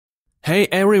Hey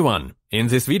everyone! In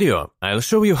this video, I'll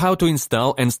show you how to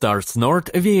install and start Snort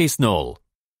via Snowl.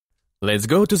 Let's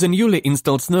go to the newly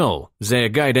installed Snowl, the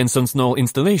guidance on Snowl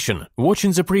installation, watch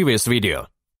in the previous video.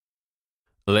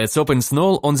 Let's open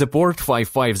Snowl on the port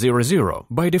 5500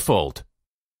 by default.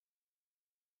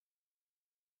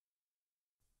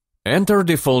 Enter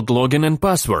default login and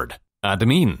password,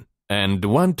 admin, and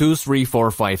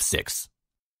 123456.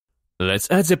 Let's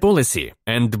add the policy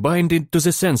and bind it to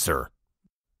the sensor.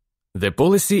 The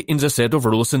policy in the set of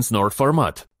rules in Snort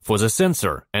format for the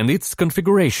sensor and its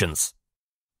configurations.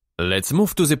 Let's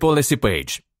move to the policy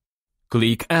page.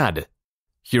 Click Add.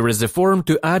 Here is the form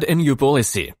to add a new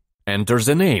policy. Enter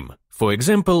the name, for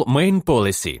example, main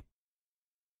policy.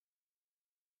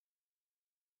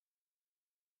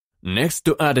 Next,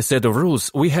 to add a set of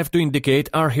rules, we have to indicate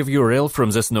archive URL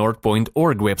from the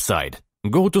snort.org website.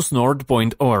 Go to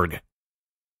snort.org.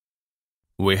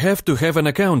 We have to have an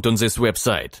account on this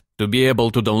website to be able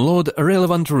to download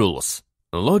relevant rules.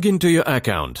 Log into your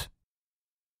account.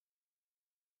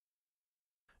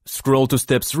 Scroll to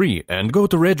step 3 and go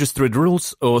to registered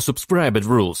rules or subscribed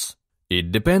rules.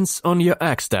 It depends on your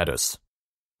ACK status.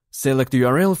 Select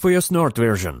URL for your Snort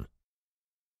version.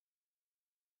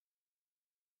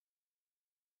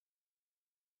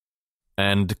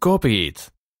 And copy it.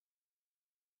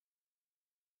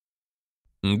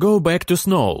 Go back to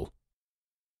Snowl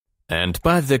and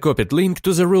paste the copied link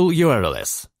to the rule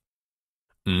URLs.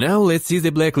 Now let's see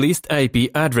the blacklist IP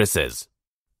addresses.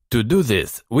 To do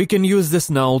this, we can use the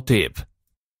Snowl tip.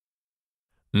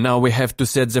 Now we have to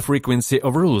set the frequency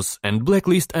of rules and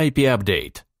blacklist IP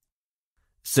update.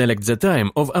 Select the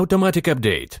time of automatic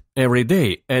update, every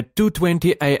day at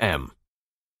 2:20 AM.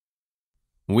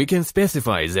 We can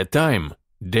specify the time,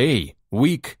 day,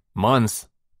 week, month.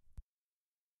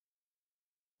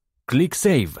 Click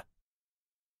Save.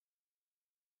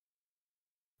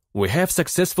 We have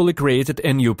successfully created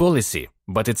a new policy,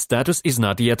 but its status is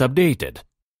not yet updated.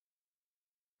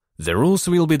 The rules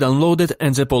will be downloaded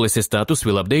and the policy status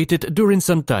will update it during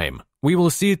some time. We will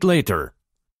see it later.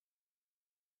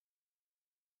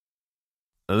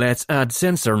 Let's add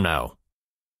sensor now.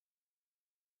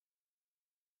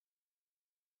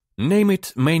 Name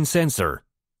it main sensor.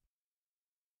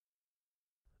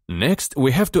 Next,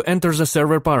 we have to enter the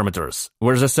server parameters,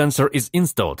 where the sensor is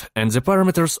installed, and the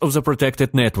parameters of the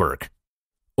protected network.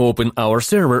 Open our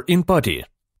server in PuTTY.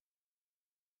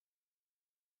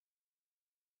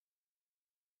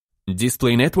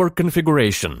 Display network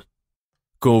configuration.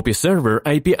 Copy server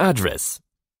IP address.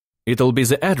 It'll be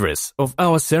the address of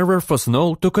our server for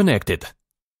Snowl to connect it.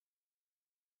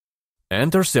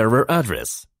 Enter server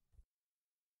address.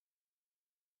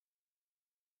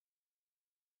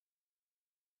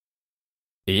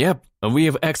 Yep, we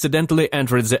have accidentally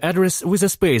entered the address with a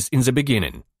space in the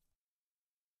beginning.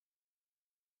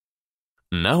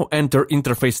 Now enter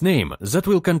interface name that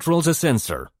will control the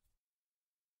sensor.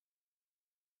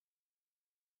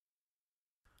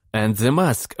 And the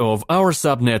mask of our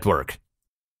subnetwork.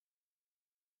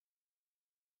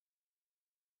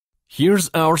 Here's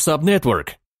our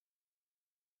subnetwork.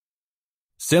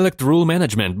 Select Rule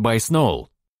Management by Snowl.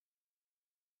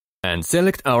 And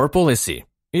select our policy.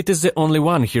 It is the only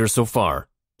one here so far.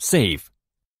 Save.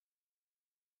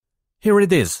 Here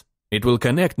it is. It will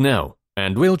connect now,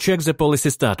 and we'll check the policy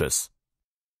status.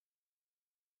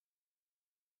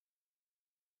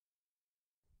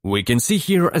 We can see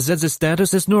here that the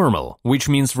status is normal, which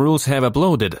means rules have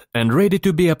uploaded and ready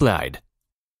to be applied.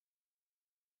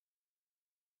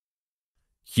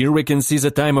 Here we can see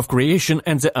the time of creation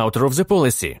and the author of the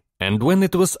policy, and when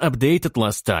it was updated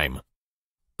last time.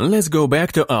 Let's go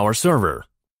back to our server.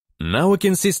 Now we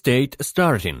can see state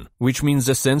starting, which means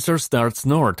the sensor starts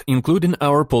Snort, including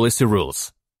our policy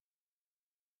rules.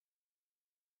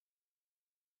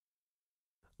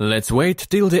 Let's wait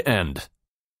till the end.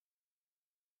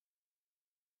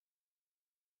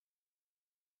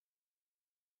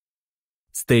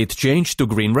 State changed to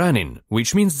green running,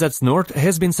 which means that Snort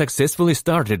has been successfully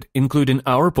started, including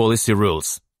our policy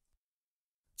rules.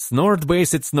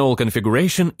 Snort-based Snowl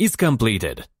configuration is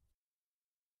completed.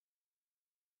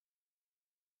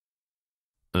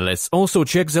 Let's also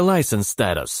check the license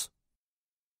status.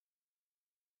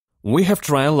 We have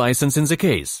trial license in the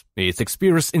case. It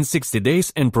expires in 60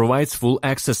 days and provides full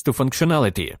access to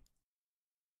functionality.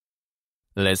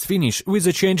 Let's finish with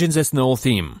a change in the Snowl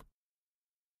theme.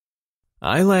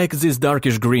 I like this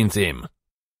darkish green theme.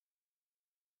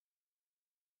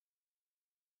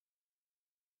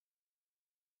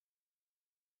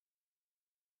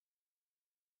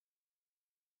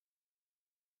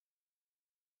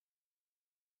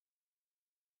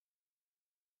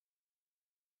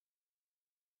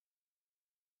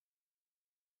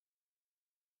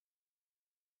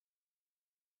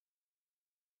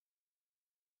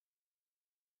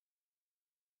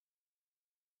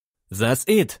 That's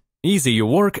it. Easy you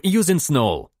work using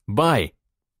Snowl. Bye.